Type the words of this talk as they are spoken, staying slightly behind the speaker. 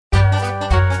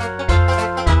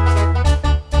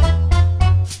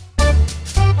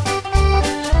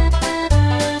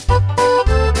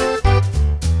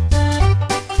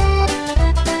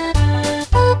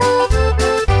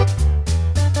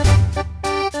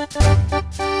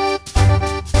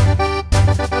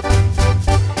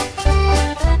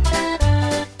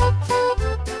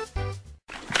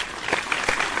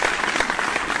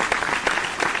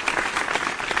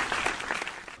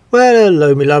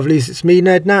Hello, me lovelies. It's me,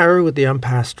 Ned Natter, with the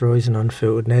unpasteurised and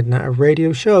unfiltered Ned Natter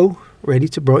radio show, ready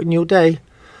to brighten your day.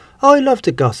 I love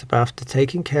to gossip after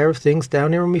taking care of things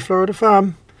down here on me Florida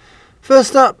farm.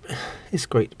 First up, it's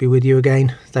great to be with you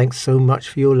again. Thanks so much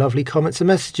for your lovely comments and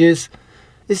messages.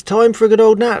 It's time for a good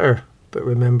old natter. But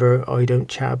remember, I don't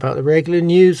chat about the regular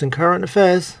news and current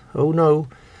affairs. Oh no.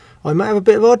 I might have a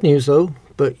bit of odd news though,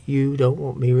 but you don't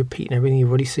want me repeating everything you've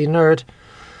already seen and heard.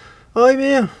 I'm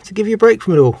here to give you a break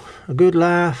from it all. A good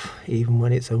laugh, even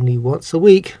when it's only once a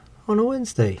week on a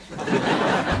Wednesday.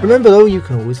 Remember though, you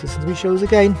can always listen to my shows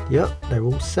again. Yep, they're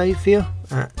all saved for you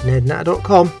at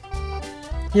nednatter.com.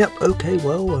 Yep, okay,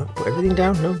 well, put everything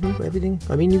down. No, everything.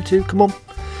 I mean you too, come on.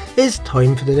 It's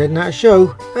time for the Ned Natter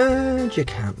Show, and you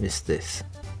can't miss this.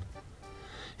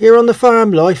 Here on the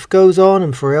farm, life goes on,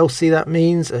 and for Elsie that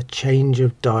means a change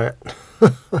of diet.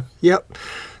 Yep,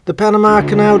 the Panama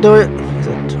Canal diet is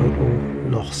a total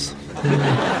loss.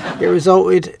 It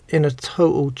resulted in a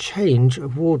total change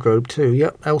of wardrobe too.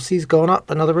 Yep, Elsie's gone up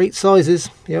another 8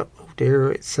 sizes. Yep, oh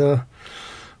dear, it's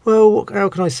well, how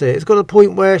can I say it? It's got to the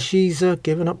point where she's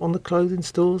given up on the clothing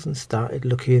stores and started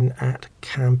looking at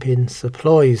camping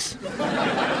supplies.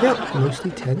 Yep, mostly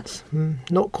tents.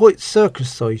 Not quite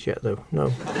circus size yet though,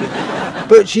 no.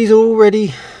 But she's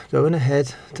already going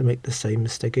ahead to make the same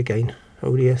mistake again.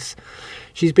 Oh yes.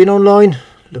 She's been online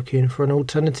looking for an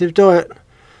alternative diet.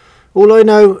 All I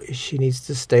know is she needs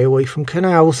to stay away from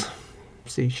canals.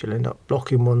 See, she'll end up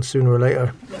blocking one sooner or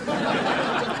later.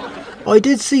 I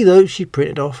did see though she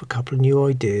printed off a couple of new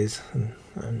ideas,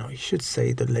 and I should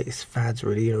say the latest fads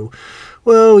really,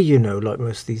 like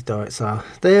most of these diets are.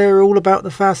 They're all about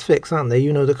the fast fix, aren't they?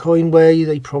 You know, the kind where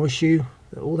they promise you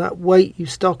that all that weight you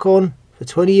stuck on for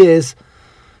 20 years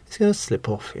is going to slip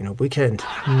off in a weekend.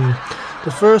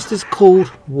 The first is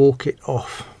called Walk It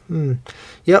Off.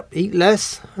 Yep, eat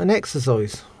less and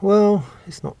exercise. Well,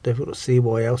 it's not difficult to see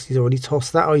why else he's already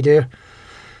tossed that idea.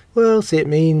 Well, see, it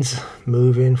means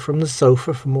moving from the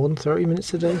sofa for more than 30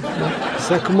 minutes a day. The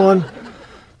second one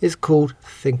is called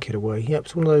Think It Away. Yep,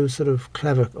 it's one of those sort of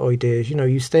clever ideas. You know,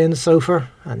 you stay on the sofa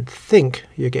and think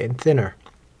you're getting thinner.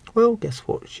 Well, guess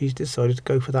what? She's decided to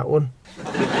go for that one.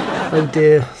 Oh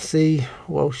dear, see,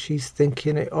 while she's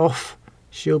thinking it off,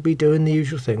 she'll be doing the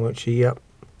usual thing, won't she? Yep,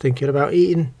 thinking about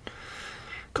eating.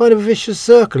 Kind of a vicious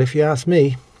circle, if you ask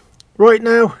me. Right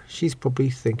now, she's probably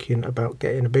thinking about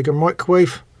getting a bigger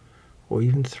microwave. Or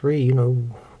even 3,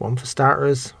 one for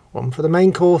starters, one for the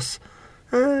main course,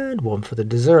 and one for the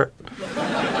dessert.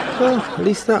 Well, at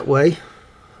least that way,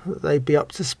 they'd be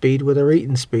up to speed with her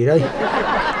eating speed,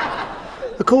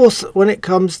 eh? Of course, when it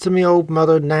comes to me old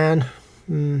mother Nan,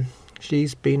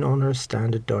 she's been on her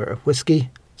standard diet of whiskey,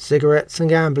 cigarettes and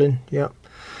gambling, yep.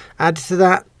 Added to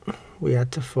that, we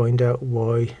had to find out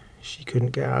why she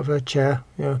couldn't get out of her chair,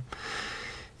 yeah.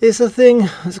 It's a thing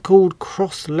that's called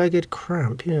cross-legged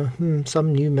cramp,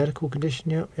 some new medical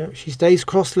condition, yeah. She stays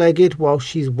cross-legged while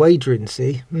she's wagering,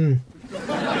 see.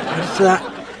 Added to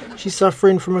that, she's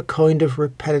suffering from a kind of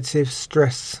repetitive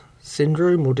stress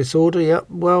syndrome or disorder, yep.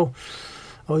 Well,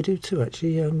 I do too,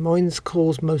 actually. Mine's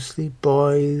caused mostly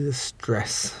by the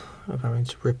stress of having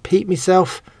to repeat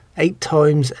myself 8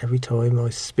 times every time I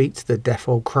speak to the deaf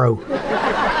old crow.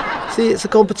 See, it's a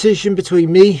competition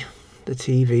between me, the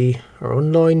TV, or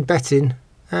online betting,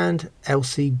 and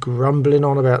Elsie grumbling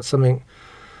on about something.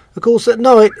 Of course, at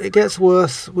night it gets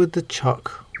worse with the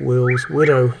Chuck Will's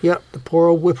widow. Yep, the poor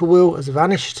old whippoorwill has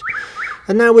vanished,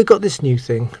 and now we've got this new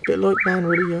thing, a bit like Nan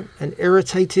really, yeah? An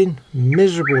irritating,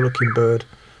 miserable looking bird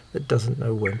that doesn't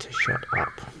know when to shut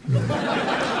up.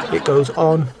 It goes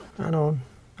on,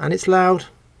 and it's loud.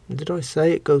 Did I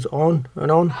say it goes on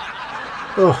and on?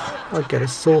 Oh, I'd get a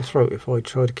sore throat if I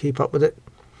tried to keep up with it.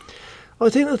 I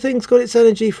think the thing's got its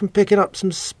energy from picking up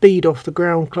some speed off the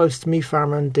ground close to me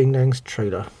farmhand Ding Dang's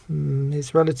trailer.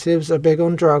 His relatives are big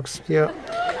on drugs, yeah.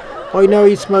 I know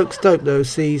he smokes dope though,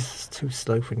 see, he's too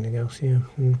slow for anything else, yeah.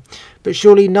 But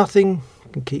surely nothing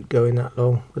can keep going that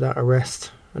long without a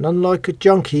rest. And unlike a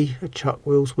junkie, a Chuck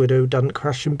Will's widow doesn't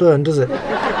crash and burn, does it?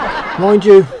 Mind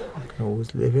you, I can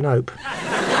always live in hope.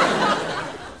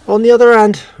 On the other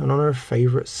hand, and on her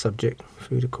favourite subject,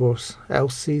 food of course,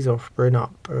 Elsie's offering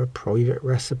up her private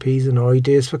recipes and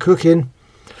ideas for cooking.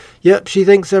 Yep, she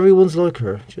thinks everyone's like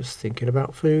her, just thinking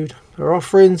about food. Her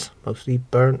offerings, mostly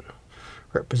burnt,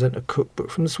 represent a cookbook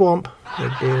from the swamp.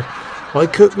 Oh dear. I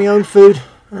cook my own food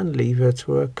and leave her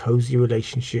to her cosy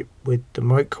relationship with the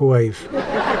microwave.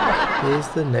 Here's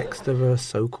the next of her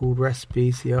so-called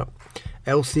recipes, yep.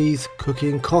 Elsie's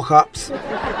cooking cock-ups.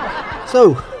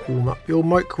 So, warm up your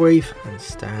microwave and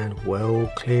stand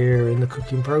well clear in the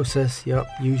cooking process. Yup,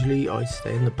 usually I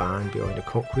stay in the barn behind a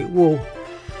concrete wall.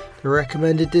 The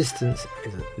recommended distance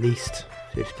is at least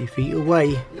 50 feet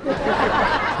away,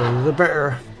 so the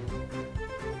better.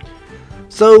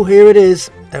 So here it is,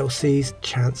 Elsie's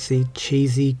chancy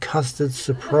cheesy custard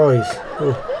surprise.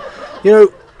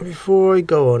 Before I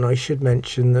go on, I should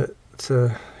mention that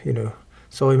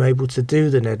so I'm able to do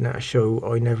the Ned Natter show,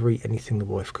 I never eat anything the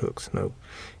wife cooks. No,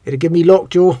 it'd give me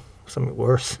lockjaw, something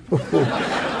worse.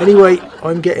 Anyway,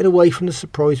 I'm getting away from the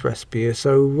surprise recipe here.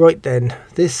 So right then,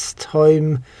 this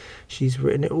time she's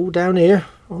written it all down here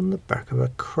on the back of a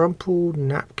crumpled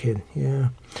napkin. Yeah,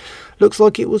 looks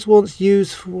like it was once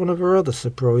used for one of her other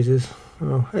surprises.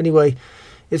 Oh, anyway,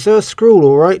 it's her scrawl,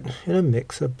 all right, in a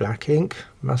mix of black ink,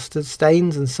 mustard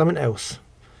stains and something else.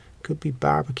 Could be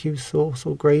barbecue sauce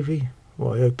or gravy.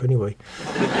 Well, I hope anyway.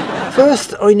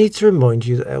 First, I need to remind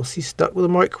you that Elsie's stuck with a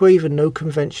microwave and no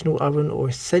conventional oven or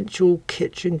essential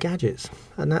kitchen gadgets,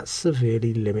 and that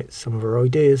severely limits some of her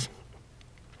ideas.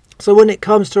 So when it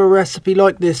comes to a recipe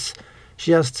like this,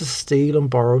 she has to steal and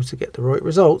borrow to get the right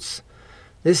results.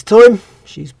 This time,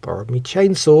 she's borrowed me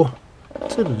chainsaw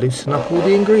to loosen up all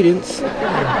the ingredients.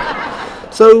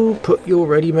 So put your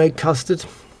ready-made custard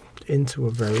into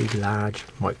a very large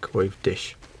microwave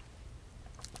dish.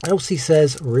 Elsie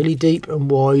says really deep and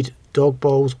wide dog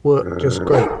bowls work just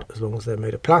great, as long as they're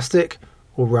made of plastic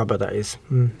or rubber, that is.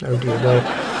 Oh dear, well.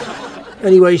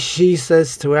 Anyway, she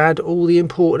says to add all the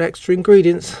important extra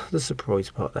ingredients, the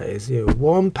surprise part that is.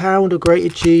 1 pound of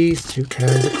grated cheese, 2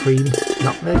 cans of cream,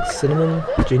 nutmeg, cinnamon,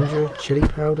 ginger, chili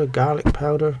powder, garlic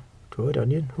powder, dried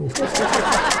onion,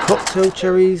 cocktail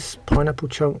cherries, pineapple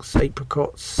chunks,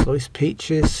 apricots, sliced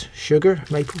peaches, sugar,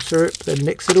 maple syrup, then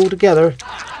mix it all together.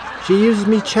 She uses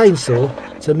me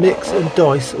chainsaw to mix and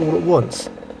dice all at once.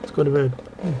 It's kind of a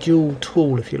dual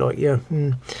tool, if you like, yeah.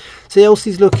 See,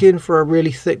 Elsie's looking for a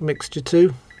really thick mixture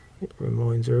too. It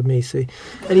reminds her of me, see.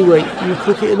 Anyway, you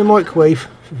cook it in the microwave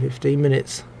for 15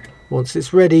 minutes. Once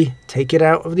it's ready, take it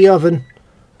out of the oven.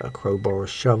 A crowbar or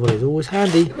shovel is always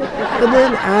handy. And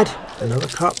then add another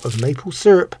cup of maple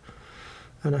syrup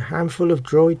and a handful of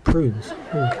dried prunes.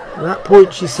 At that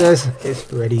point, she says,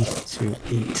 it's ready to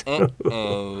eat.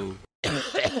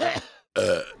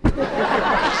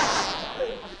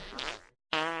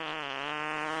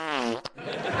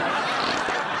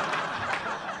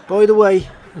 By the way,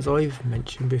 as I've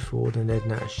mentioned before, the Ned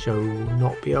Natter show will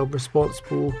not be held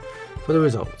responsible for the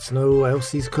results. No,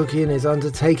 Elsie's cooking is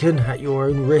undertaken at your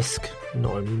own risk. It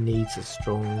not only needs a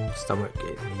strong stomach,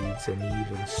 it needs an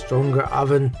even stronger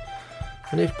oven.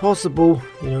 And if possible,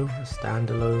 a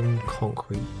standalone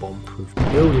concrete bomb-proof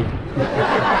building.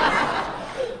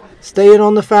 Staying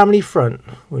on the family front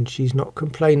when she's not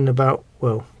complaining about,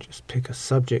 just pick a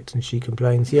subject and she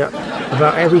complains,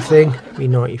 about everything. Me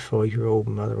 95-year-old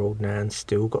mother, old Nan,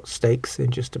 still got stakes in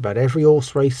just about every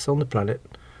horse race on the planet.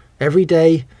 Every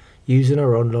day, using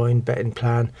her online betting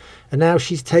plan. And now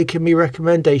she's taken me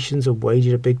recommendations and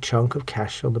wagered a big chunk of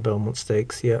cash on the Belmont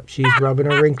Stakes. Yep, she's rubbing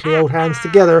her wrinkly old hands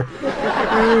together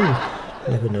and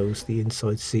never knows the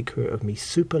inside secret of me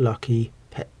super lucky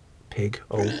pet pig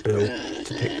old Bill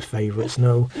to pick the favourites.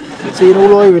 No. See, in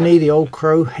all irony, the old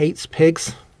crow hates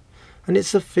pigs. And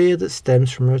it's a fear that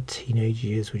stems from her teenage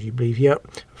years, would you believe? Yep,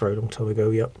 a very long time ago,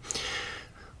 yep.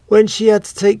 When she had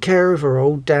to take care of her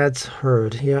old dad's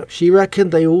herd, she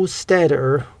reckoned they all stared at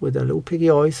her with their little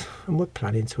piggy eyes and were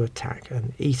planning to attack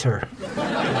and eat her.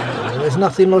 There's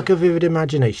nothing like a vivid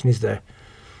imagination, is there?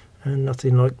 And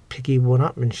nothing like piggy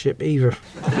one-upmanship either.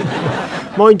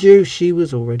 Mind you, she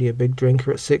was already a big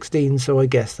drinker at 16, so I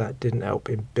guess that didn't help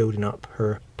in building up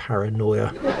her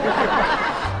paranoia.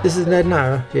 This is Ned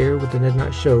Natter here with the Ned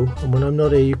Natter Show, and when I'm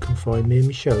not here you can find me and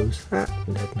my shows at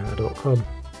nednatter.com.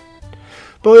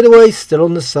 By the way, still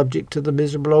on the subject of the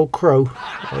miserable old crow,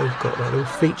 I've got that little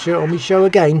feature on my show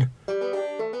again.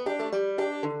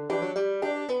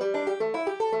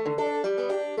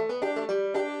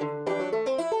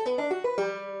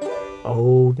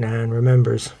 Old Nan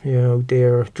remembers,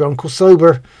 dear, drunk or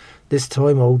sober. This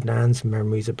time old Nan's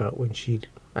memories about when she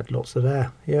had lots of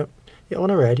hair. Yep, on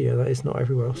her head, that is, not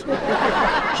everywhere else.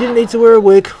 She didn't need to wear a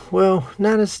wig. Well,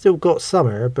 Nana's still got some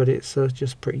hair, but it's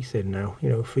just pretty thin now.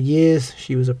 For years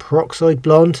she was a peroxide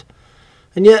blonde,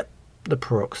 and yet the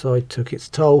peroxide took its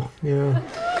toll.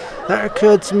 That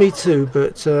occurred to me too,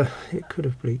 but it could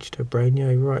have bleached her brain.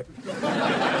 Yeah, right.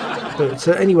 But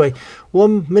anyway,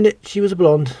 1 minute she was a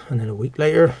blonde, and then a week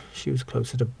later she was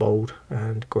closer to bald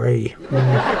and grey.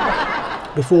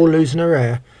 Before losing her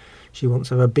hair, She wants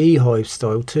to have a beehive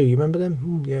style too. You remember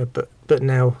them? Yeah, but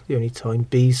now the only time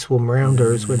bees swarm around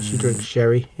her is when she drinks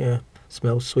sherry. Yeah,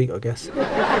 smells sweet, I guess.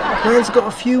 Nan's got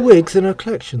a few wigs in her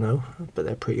collection though, but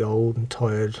they're pretty old and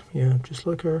tired. Yeah, just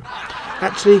like her.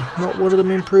 Actually, not one of them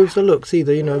improves her looks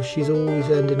either. You know, she's always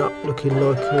ending up looking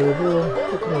like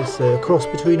what can I say, a cross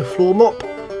between a floor mop,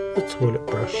 a toilet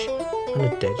brush, and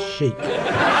a dead sheep.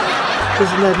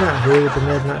 This is Ned Natter here with the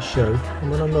Ned Natter Show, and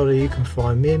when I'm not here you can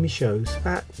find me and my shows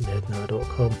at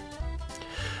nednatter.com.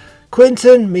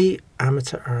 Quinton, me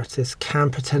amateur artist,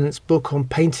 can pretendant's book on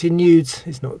painting nudes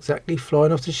is not exactly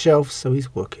flying off the shelf, so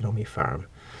he's working on my farm.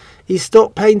 He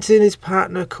stopped painting his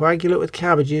partner coagulate with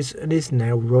cabbages and is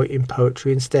now writing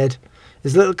poetry instead.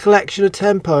 His little collection of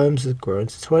 10 poems has grown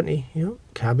to 20. You know,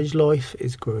 cabbage life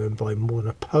is growing by more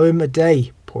than a poem a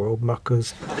day. Poor old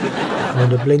muckers.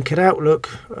 On a blinking outlook,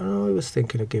 and I was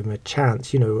thinking of giving him a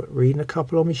chance, you know, reading a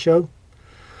couple on my show.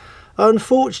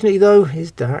 Unfortunately though,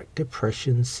 his dark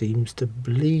depression seems to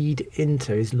bleed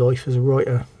into his life as a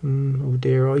writer. Oh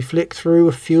dear, I flicked through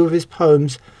a few of his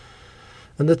poems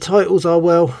and the titles are,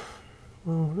 well,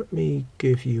 let me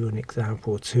give you an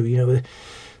example or two. You know,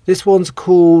 this one's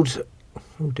called,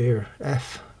 oh dear,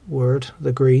 F word,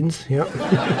 The Greens, yep.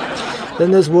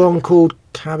 Then there's one called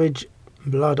Cabbage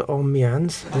Blood on Me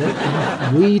Hands.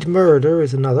 Yep. Weed Murder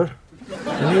is another.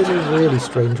 And here's a really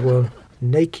strange one,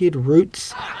 Naked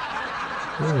Roots.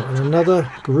 And another,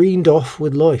 Greened Off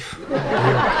with Life.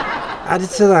 Added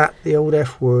to that, the old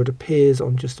F word appears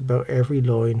on just about every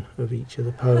line of each of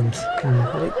the poems.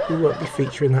 I think we won't be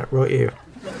featuring that right here.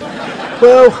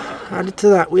 Well, added to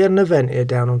that, we had an event here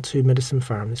down on 2 Medicine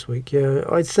Farm this week. Yeah,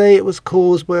 I'd say it was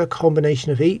caused by a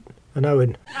combination of heat and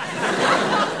Owen.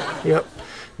 Yep,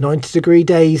 90-degree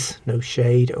days, no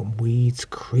shade, and weeds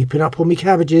creeping up on me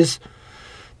cabbages.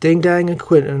 Ding Dang and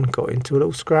Quinton got into a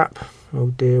little scrap. Oh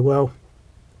dear, well,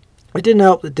 it didn't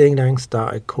help that Ding Dang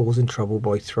started causing trouble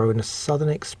by throwing a southern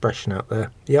expression out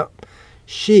there. Yep,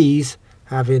 she's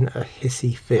having a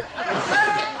hissy fit.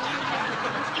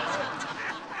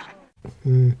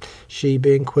 She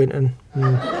being Quinton.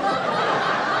 And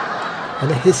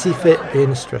a hissy fit being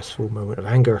a stressful moment of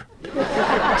anger.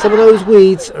 Some of those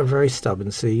weeds are very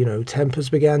stubborn, see, you know, tempers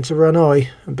began to run high,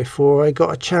 and before I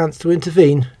got a chance to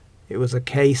intervene, it was a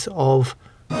case of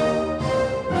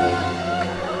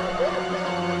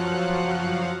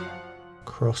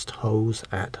crossed hose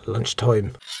at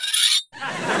lunchtime.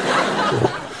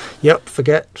 Yep,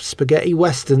 forget spaghetti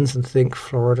westerns and think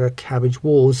Florida cabbage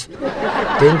wars.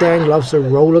 Ding Dang loves a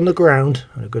roll on the ground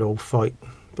and a good old fight.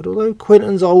 But although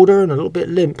Quinton's older and a little bit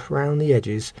limp round the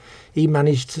edges, he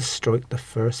managed to strike the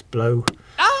first blow.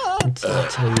 And I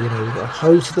tell you, you know, a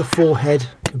hose to the forehead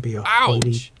can be a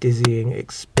highly dizzying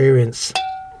experience.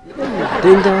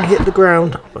 Ding Dang hit the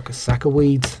ground like a sack of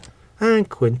weeds, and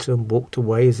Quinton walked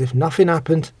away as if nothing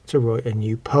happened to write a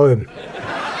new poem.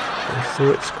 I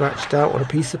saw it scratched out on a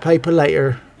piece of paper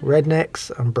later,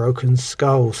 rednecks and broken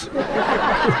skulls.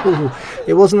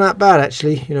 It wasn't that bad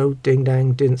actually, you know, Ding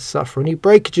Dang didn't suffer any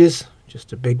breakages,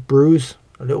 just a big bruise,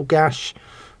 a little gash,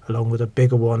 along with a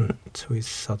bigger one to his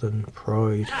southern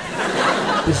pride.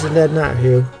 This is Ned Natter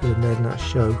here with the Ned Natter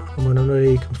Show, and when I'm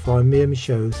ready you can find me and my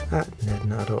shows at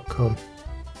nednatter.com.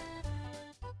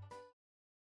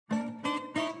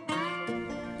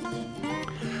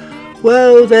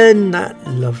 Well then, that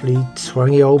lovely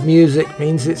twangy old music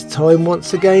means it's time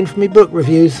once again for me book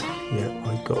reviews. Yep,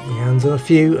 I've got my hands on a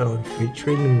few and I'm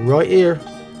featuring them right here.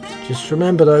 Just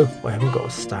remember though, I haven't got a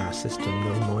star system,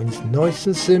 no, mine's nice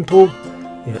and simple.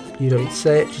 Yep, you don't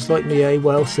say it just like me, eh?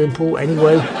 Well, simple.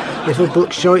 Anyway, if a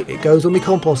book's shite, it goes on my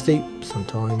compost heap.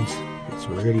 Sometimes it's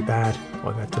really bad,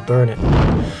 I've had to burn it.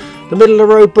 The middle of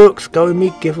the road books go in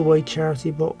me giveaway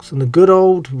charity box, and the good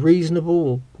old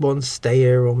reasonable ones stay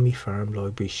here on me farm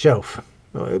library shelf.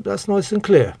 I hope that's nice and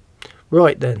clear.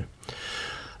 Right then.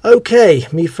 Okay,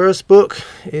 me first book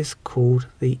is called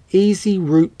The Easy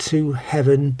Route to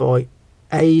Heaven by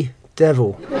A.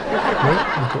 Devil.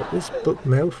 I got this book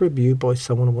mailed for review by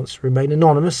someone who wants to remain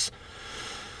anonymous.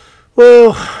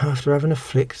 Well, after having a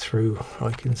flick through,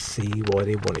 I can see why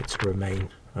they want it to remain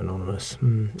anonymous.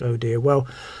 Oh dear. Well,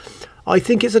 I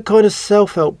think it's a kind of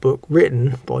self-help book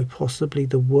written by possibly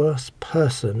the worst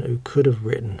person who could have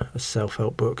written a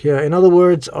self-help book. Yeah, in other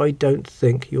words, I don't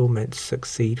think you're meant to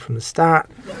succeed from the start.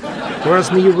 Or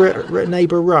as my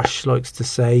neighbour Rush likes to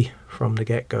say from the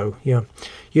get-go. Yeah,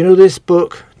 you know, this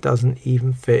book doesn't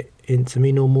even fit into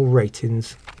me normal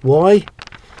ratings. Why?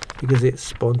 Because it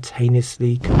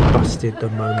spontaneously combusted the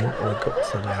moment I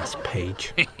got to the last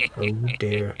page. Oh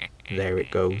dear, there it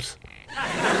goes.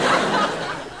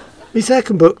 My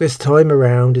second book this time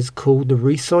around is called The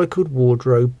Recycled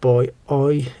Wardrobe by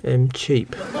I Am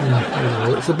Cheap.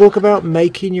 It's a book about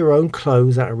making your own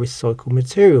clothes out of recycled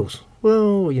materials.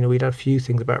 Well, we'd had a few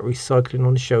things about recycling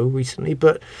on the show recently,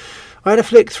 but I had a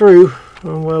flick through,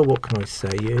 and well, what can I say?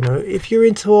 If you're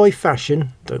into high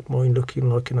fashion, don't mind looking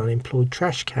like an unemployed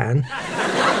trash can,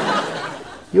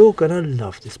 you're going to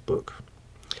love this book.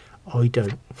 I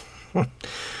don't.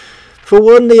 For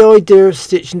one, the idea of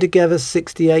stitching together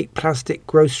 68 plastic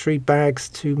grocery bags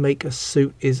to make a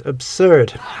suit is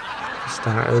absurd. For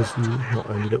starters, you not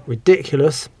only look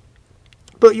ridiculous,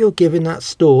 but you're giving that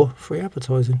store free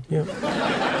advertising.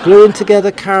 Yeah. Gluing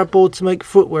together cardboard to make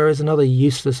footwear is another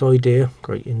useless idea.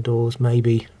 Great indoors,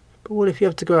 maybe. But what if you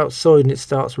have to go outside and it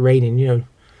starts raining, I'd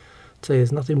say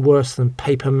there's nothing worse than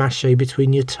paper mache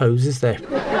between your toes, is there?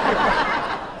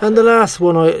 And the last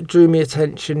one drew me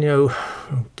attention, oh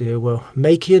dear, well,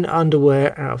 making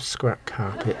underwear out of scrap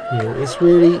carpet. It's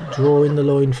really drawing the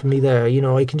line for me there.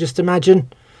 I can just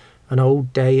imagine an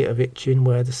old day of itching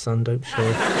where the sun don't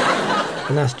shine.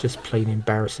 And that's just plain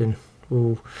embarrassing.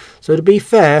 Ooh. So to be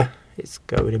fair, it's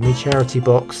going in my charity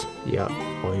box. Yup,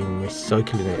 I'm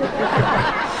recycling it.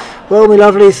 Well, my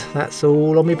lovelies, that's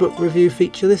all on my book review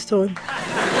feature this time.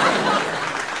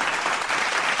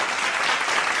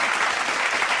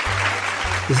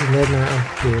 This is Ned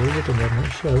Natter here with the Ned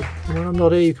Natter Show. And when I'm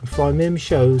not here, you can find me in my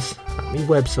shows at my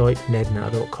website,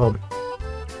 nednatter.com.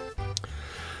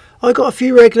 I got a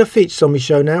few regular features on my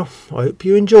show now. I hope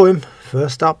you enjoy them.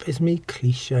 First up is me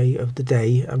cliche of the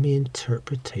day and my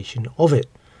interpretation of it.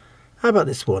 How about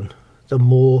this one? The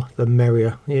more the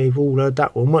merrier. Yeah, you've all heard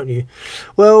that one, won't you?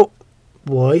 Well,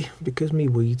 why? Because me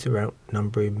weeds are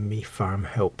outnumbering me farm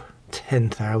help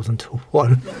 10,000 to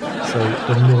 1. So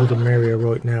the more the merrier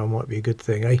right now might be a good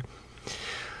thing, eh?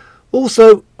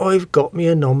 Also, I've got me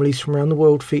anomalies from around the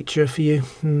world feature for you.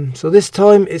 So this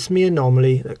time it's me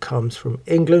anomaly that comes from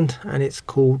England and it's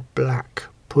called black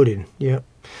pudding. Yep.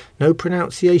 No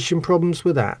pronunciation problems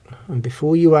with that. And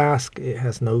before you ask, it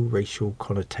has no racial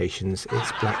connotations.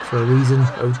 It's black for a reason.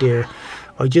 Oh dear.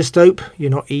 I just hope you're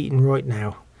not eating right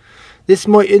now. This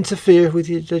might interfere with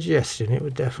your digestion. It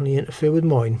would definitely interfere with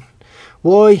mine.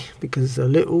 Why? Because it's a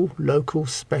little local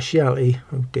speciality.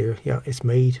 Oh dear, yeah, it's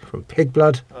made from pig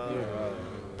blood,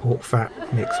 pork fat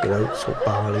mixed with oats or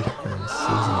barley and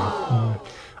seasoning.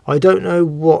 I don't know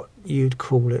what you'd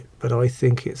call it, but I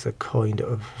think it's a kind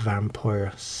of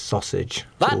vampire sausage.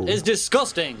 That is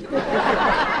disgusting!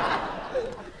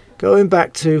 Going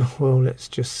back to, well, let's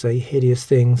just say hideous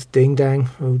things. Ding dang,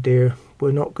 oh dear.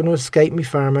 We're not going to escape me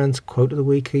farman's quote of the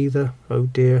week either. Oh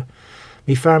dear.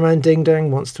 Me farman Ding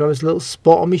Dang wants to have his little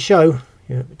spot on me show.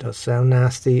 Yeah, it does sound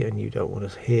nasty and you don't want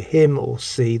to hear him or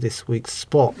see this week's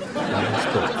spot.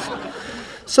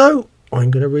 So, I'm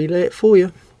going to relay it for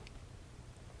you.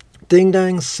 Ding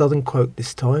Dang's southern quote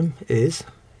this time is,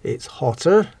 "It's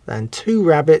hotter than 2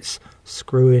 rabbits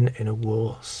screwing in a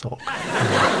wool sock."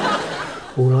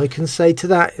 All I can say to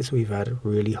that is we've had a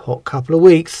really hot couple of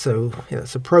weeks, so yeah,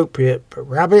 that's appropriate. But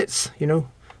rabbits,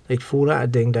 they'd fall out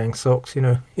of Ding Dang socks,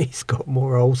 He's got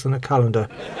more holes than a calendar.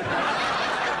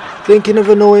 Thinking of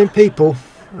annoying people,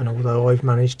 and although I've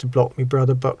managed to block my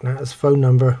brother Bucknatter's phone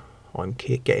number, I'm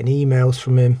getting emails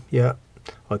from him. Yeah,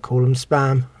 I call him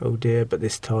spam. Oh dear, but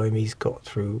this time he's got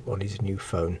through on his new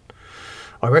phone.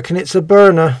 I reckon it's a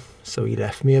burner, so he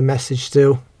left me a message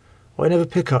still. I never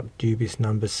pick up dubious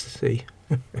numbers, see,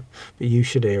 but you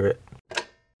should hear it.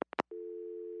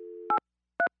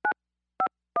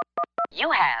 You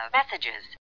have messages.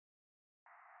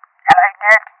 Hello,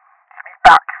 Ned. It's me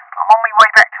back. I'm on my way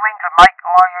back to England, mate.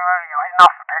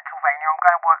 Enough of Pennsylvania. I'm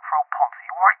going to work for old Ponzi,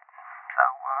 alright? So,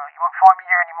 you won't find me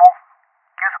here anymore.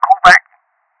 Give us a call back.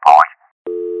 Bye.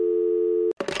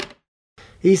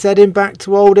 He's heading back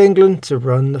to old England to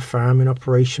run the farming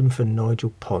operation for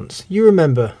Nigel Ponce. You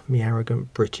remember me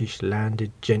arrogant British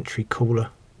landed gentry caller.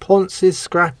 Ponce is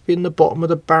scraping the bottom of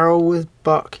the barrel with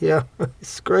Buck, yeah.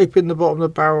 Scraping the bottom of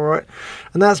the barrel, right?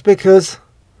 And that's because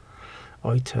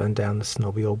I turned down the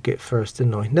snobby old git first,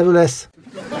 didn't I? Nevertheless,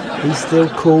 he still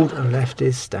called and left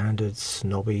his standard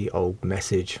snobby old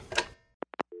message.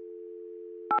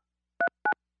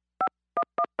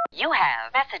 You have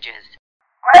messages.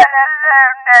 Well, hello,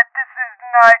 Ned. This is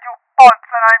Nigel Ponce,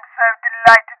 and I'm so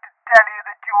delighted to tell you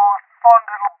that your fond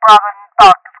little brother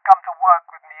Buck has come to work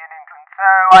with me in England, so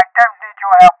I don't need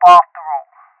your help after all.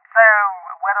 So,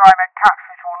 whether I'm a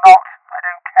catfish or not, I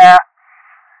don't care.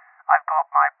 I've got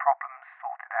my problems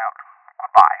sorted out.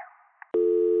 Goodbye.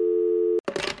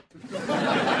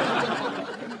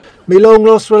 Me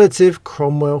long-lost relative,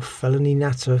 Cromwell Felony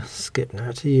Natter, skip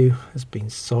now to you, has been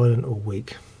silent all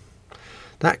week.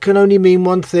 That can only mean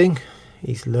one thing.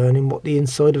 He's learning what the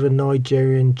inside of a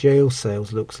Nigerian jail cell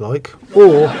looks like.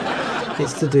 Or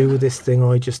it's to do with this thing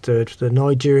I just heard. The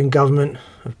Nigerian government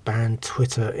have banned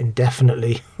Twitter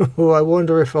indefinitely. I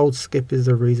wonder if old Skip is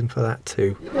the reason for that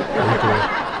too.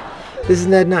 Oh dear. This is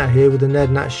Ned Natter here with the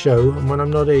Ned Natter Show, and when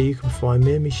I'm not here you can find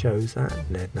me and my shows at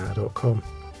nednatter.com.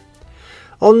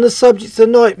 On the subject of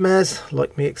nightmares,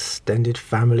 like me extended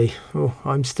family,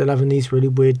 I'm still having these really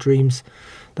weird dreams.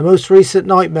 The most recent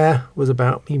nightmare was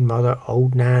about me mother,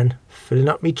 old Nan, filling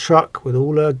up me truck with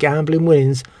all her gambling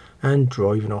winnings and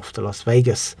driving off to Las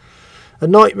Vegas. A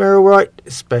nightmare alright,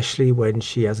 especially when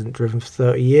she hasn't driven for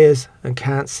 30 years and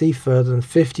can't see further than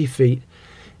 50 feet,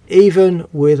 even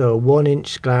with her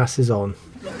 1-inch glasses on.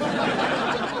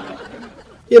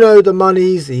 You know, the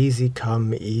money's easy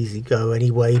come, easy go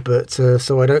anyway, but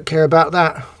so I don't care about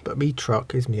that. But me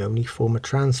truck is my only form of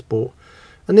transport.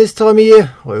 And this time of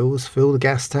year, I always fill the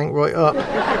gas tank right up.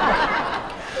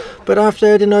 But after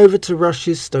heading over to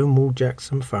Rush's Stonewall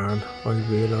Jackson farm, I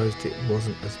realised it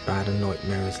wasn't as bad a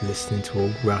nightmare as listening to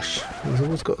old Rush. He's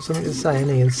always got something to say,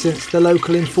 hasn't he? And since the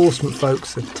local enforcement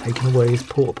folks have taken away his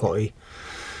porta potty,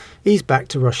 he's back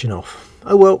to rushing off.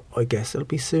 Oh well, I guess it'll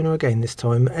be sooner again this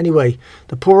time. Anyway,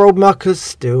 the poor old mucker's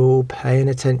still paying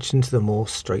attention to the more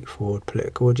straightforward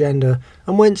political agenda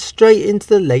and went straight into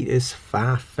the latest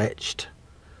far-fetched,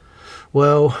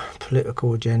 well,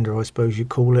 political agenda I suppose you'd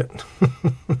call it.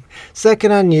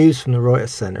 Second-hand news from the right of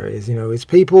centre is, his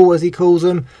people, as he calls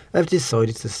them, have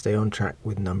decided to stay on track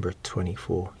with number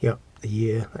 24. Yep, the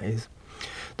year that is.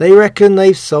 They reckon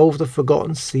they've solved the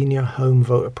forgotten senior home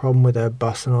voter problem with their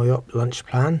bus and IOP lunch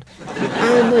plan.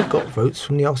 And they've got votes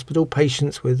from the hospital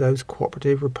patients with those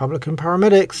cooperative Republican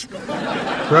paramedics.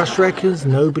 Rush reckons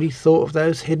nobody thought of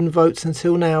those hidden votes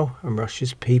until now, and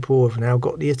Rush's people have now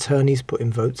got the attorneys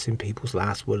putting votes in people's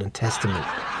last will and testament.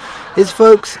 His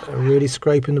folks are really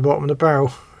scraping the bottom of the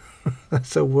barrel.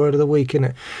 That's a word of the week, isn't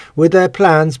it? With their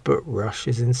plans, but Rush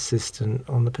is insistent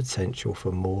on the potential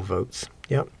for more votes.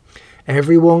 Yep.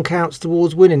 Everyone counts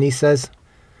towards winning, he says.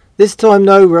 This time,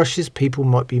 though, Rush's people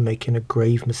might be making a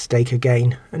grave mistake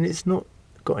again, and it's not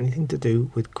got anything to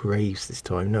do with graves this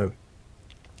time, no.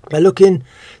 They're looking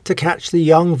to catch the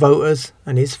young voters,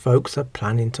 and his folks are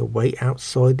planning to wait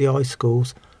outside the high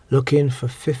schools, looking for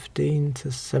 15 to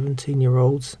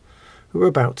 17-year-olds who are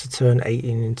about to turn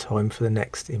 18 in time for the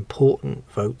next important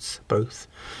votes, both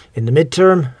in the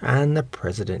midterm and the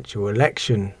presidential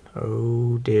election.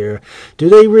 Oh dear. Do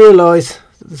they realise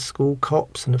that the school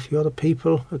cops and a few other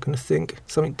people are going to think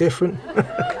something different?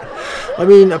 I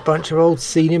mean, a bunch of old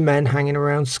senior men hanging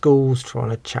around schools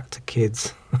trying to chat to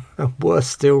kids. And worse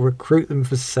still, recruit them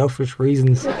for selfish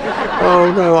reasons.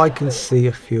 Oh no, I can see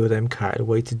a few of them carried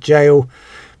away to jail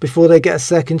before they get a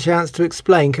second chance to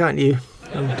explain, can't you?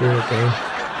 Oh dear again.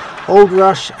 Old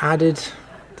Rush added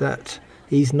that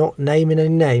he's not naming any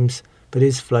names, but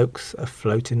his folks are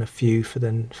floating a few for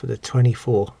the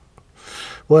 24.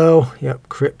 Well, yep,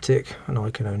 cryptic, and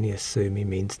I can only assume he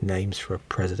means names for a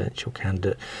presidential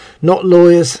candidate, not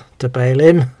lawyers to bail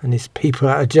him and his people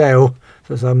out of jail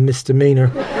for some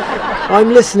misdemeanour. I'm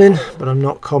listening, but I'm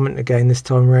not commenting again this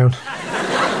time around.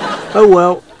 Oh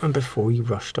well, and before you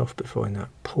rushed off behind that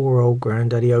poor old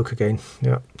Granddaddy Oak again,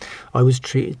 I was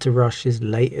treated to Rush's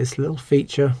latest little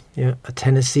feature, a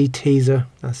Tennessee teaser.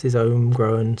 That's his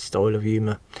homegrown style of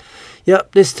humour.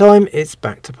 Yep, this time it's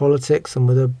back to politics and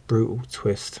with a brutal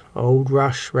twist. Old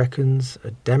Rush reckons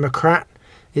a Democrat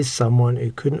is someone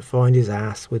who couldn't find his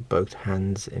ass with both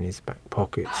hands in his back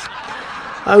pockets.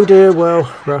 Oh dear,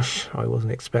 well, Rush, I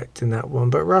wasn't expecting that one,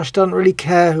 but Rush doesn't really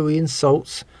care who he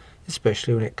insults,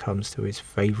 especially when it comes to his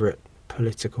favourite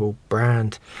political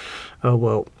brand. Oh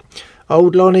well,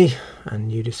 old Lonnie and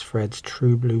nudist Fred's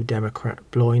true blue Democrat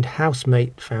blind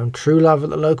housemate found true love at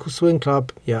the local swing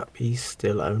club. Yep, he's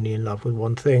still only in love with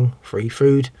one thing, free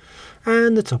food.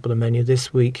 And the top of the menu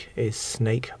this week is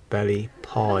snake belly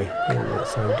pie. Oh,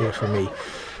 that's oh dear for me.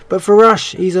 But for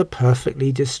Rush, he's a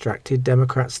perfectly distracted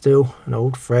Democrat still, and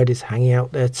old Fred is hanging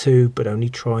out there too, but only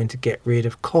trying to get rid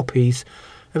of copies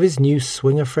of his new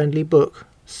swinger-friendly book,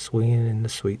 Swinging in the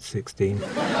Sweet 16.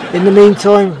 In the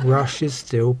meantime, Rush is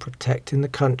still protecting the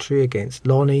country against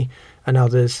Lonnie and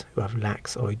others who have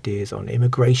lax ideas on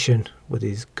immigration with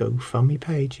his GoFundMe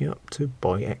page to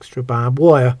buy extra barbed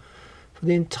wire for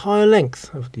the entire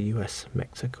length of the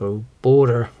US-Mexico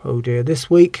border. Oh dear, this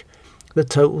week the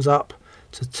total's up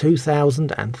to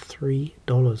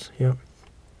 $2,003.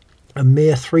 A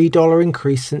mere $3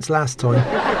 increase since last time.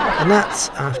 And that's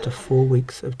after 4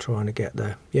 weeks of trying to get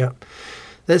there.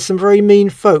 There's some very mean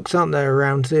folks, aren't there,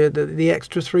 around here. The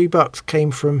extra $3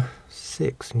 came from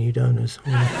 6 new donors.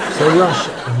 So Rush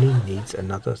only needs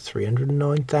another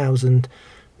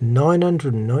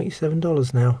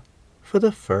 $309,997 now for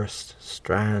the first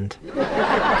strand.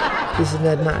 This is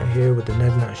Ned Natter here with the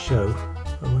Ned Natter Show,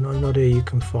 and when I'm not here you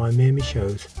can find me and my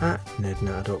shows at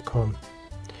nednatter.com.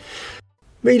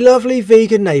 Me lovely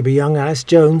vegan neighbour, young Alice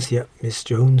Jones. Yep, Miss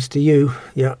Jones to you.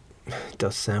 Yep, it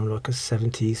does sound like a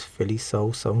 70s Philly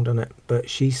soul song, doesn't it? But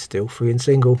she's still free and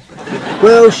single.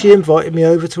 Well, she invited me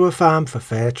over to her farm for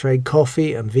fair trade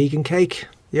coffee and vegan cake.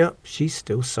 Yep, she's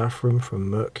still suffering from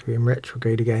Mercury in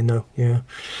retrograde again though, yeah.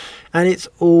 And it's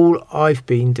all I've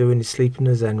been doing is sleeping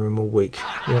in the Zen room all week.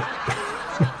 Yep.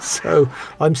 So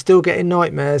I'm still getting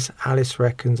nightmares. Alice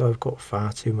reckons I've got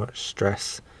far too much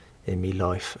stress in me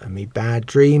life, and me bad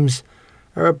dreams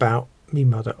are about me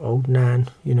mother, old Nan,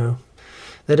 you know.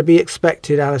 They're to be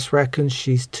expected. Alice reckons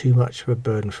she's too much of a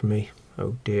burden for me.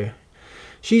 Oh dear.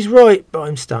 She's right, but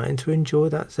I'm starting to enjoy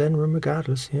that Zen room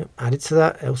regardless. Yeah. Added to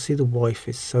that, Elsie the wife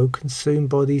is so consumed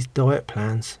by these diet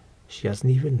plans, she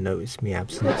hasn't even noticed me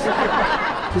absence.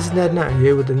 This is Ned Natter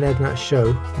here with the Ned Natter Show.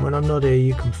 And when I'm not here,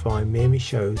 you can find me and my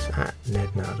shows at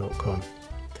nednatter.com.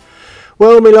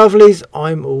 Well, me lovelies,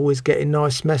 I'm always getting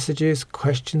nice messages,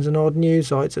 questions and odd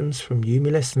news items from you,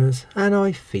 me listeners, and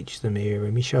I feature them here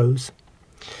in me shows.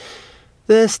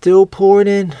 They're still pouring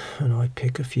in, and I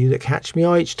pick a few that catch me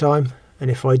eye each time.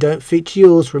 And if I don't feature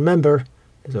yours, remember,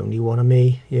 there's only one of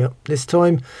me. Yep, this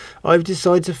time I've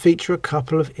decided to feature a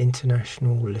couple of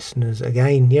international listeners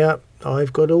again. Yep,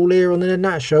 I've got all here on the Ned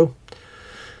Natter Show.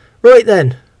 Right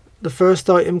then. The first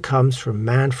item comes from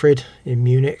Manfred in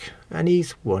Munich, and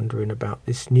he's wondering about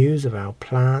this news of how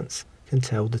plants can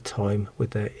tell the time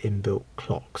with their inbuilt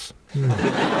clocks.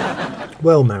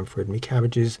 Well, Manfred, me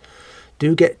cabbages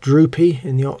do get droopy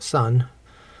in the hot sun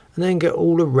and then get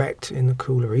all erect in the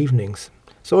cooler evenings.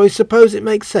 So I suppose it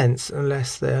makes sense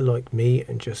unless they're like me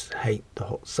and just hate the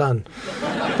hot sun.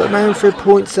 But Manfred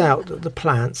points out that the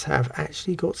plants have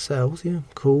actually got cells,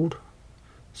 called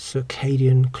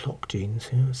circadian clock genes,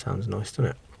 sounds nice, doesn't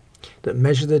it, that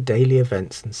measure the daily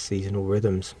events and seasonal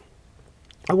rhythms.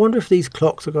 I wonder if these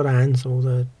clocks have got hands or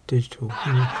they're digital.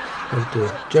 Oh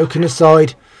dear. Joking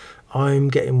aside, I'm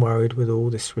getting worried with all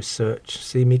this research.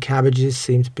 See, me cabbages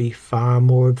seem to be far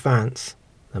more advanced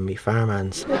than me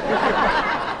farmhands.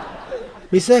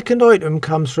 My second item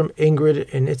comes from Ingrid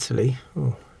in Italy.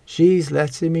 She's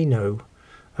letting me know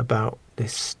about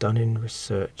this stunning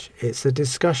research. It's a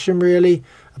discussion really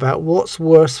about what's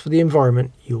worse for the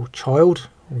environment, your child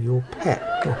or your pet.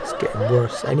 It's getting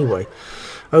worse anyway.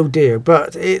 Oh dear,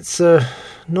 but it's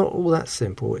not all that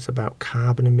simple. It's about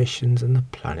carbon emissions and the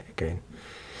planet again.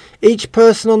 Each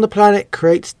person on the planet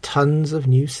creates tons of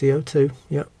new CO2,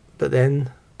 but then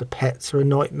the pets are a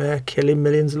nightmare, killing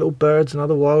millions of little birds and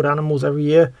other wild animals every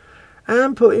year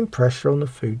and putting pressure on the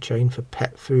food chain for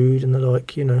pet food and the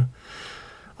like, I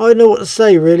don't know what to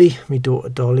say really. My daughter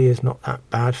Dolly is not that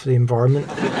bad for the environment.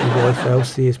 My wife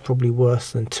Elsie is probably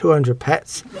worse than 200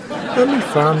 pets. And my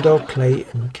farm dog Clay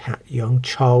and cat young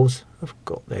Charles have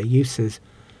got their uses.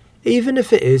 Even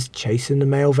if it is chasing the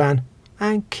mail van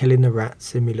and killing the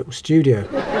rats in my little studio.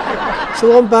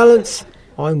 So on balance,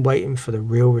 I'm waiting for the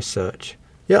real research.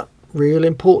 Yep, real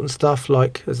important stuff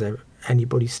like has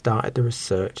anybody started the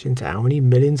research into how many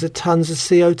millions of tons of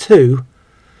CO2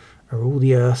 are all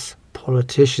the Earth's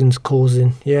politicians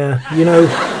causing.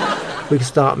 We could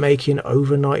start making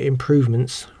overnight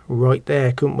improvements right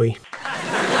there, couldn't we?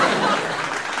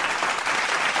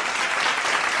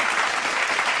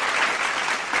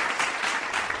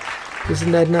 This is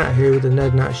Ned Natter here with the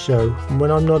Ned Natter Show, and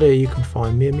when I'm not here you can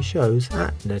find me and my shows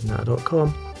at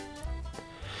nednatter.com.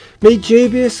 Me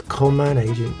dubious conman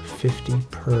agent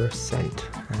 50%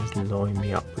 has lined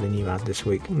me up with a new ad this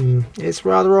week. It's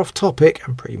rather off topic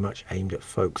and pretty much aimed at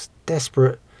folks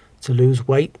desperate to lose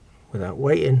weight without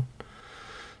waiting.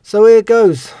 So here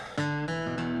goes.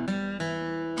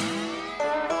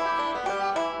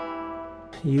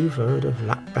 You've heard of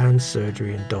lap band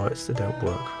surgery and diets that don't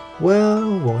work.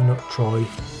 Well, why not try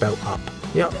Belt Up?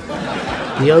 Yep,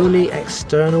 the only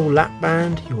external lap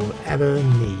band you'll ever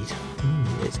need.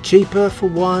 It's cheaper for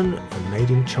one and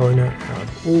made in China out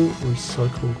of all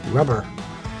recycled rubber.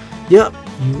 Yep,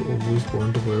 you always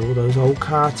wonder where all those old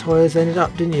car tyres ended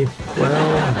up, didn't you? Well,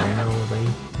 now they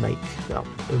make up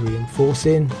the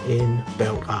reinforcing in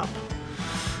Belt Up.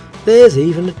 There's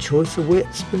even a choice of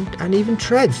widths and even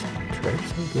treads.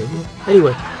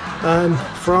 Anyway,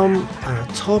 from our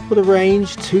top of the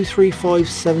range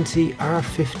 235/70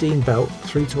 R15 belt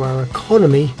through to our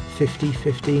economy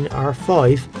 50/15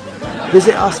 R5,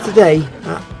 visit us today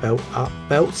at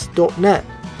beltupbelts.net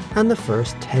and the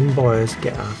first 10 buyers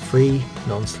get our free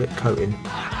non-slip coating.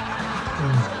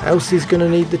 Elsie's going to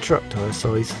need the truck tyre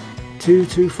size,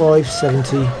 225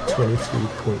 70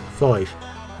 22.5.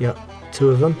 Yep, 2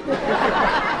 of them.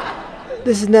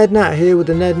 This is Ned Natter here with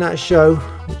the Ned Natter Show.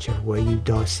 Whichever way you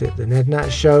dice it, the Ned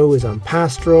Natter Show is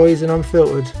unpasteurised and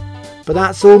unfiltered. But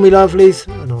that's all, me lovelies,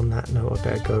 and on that note I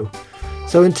better go.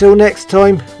 So until next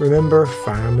time, remember,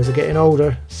 farmers are getting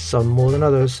older, some more than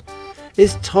others.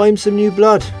 It's time some new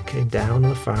blood came down on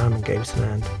the farm and gave us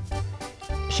an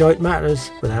hand. Shite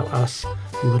matters, without us,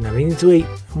 you wouldn't have anything to eat,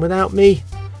 and without me,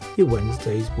 your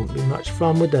Wednesdays wouldn't be much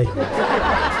fun, would they?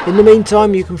 In the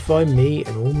meantime, you can find me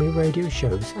and all my radio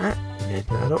shows at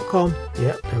nednatter.com.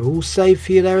 Yep, they're all saved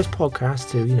for you there as podcasts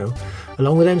too,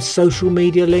 along with them social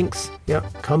media links.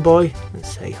 Yep, come by and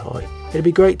say hi. It'll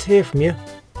be great to hear from you.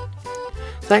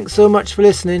 Thanks so much for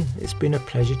listening. It's been a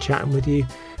pleasure chatting with you,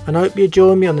 and I hope you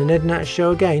join me on the Ned Natter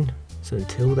Show again. So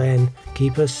until then,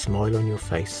 keep a smile on your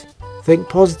face. Think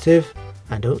positive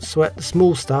and don't sweat the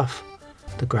small stuff.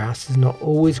 The grass is not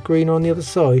always green on the other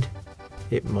side.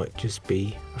 It might just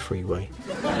be a freeway.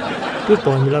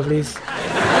 Goodbye, my lovelies.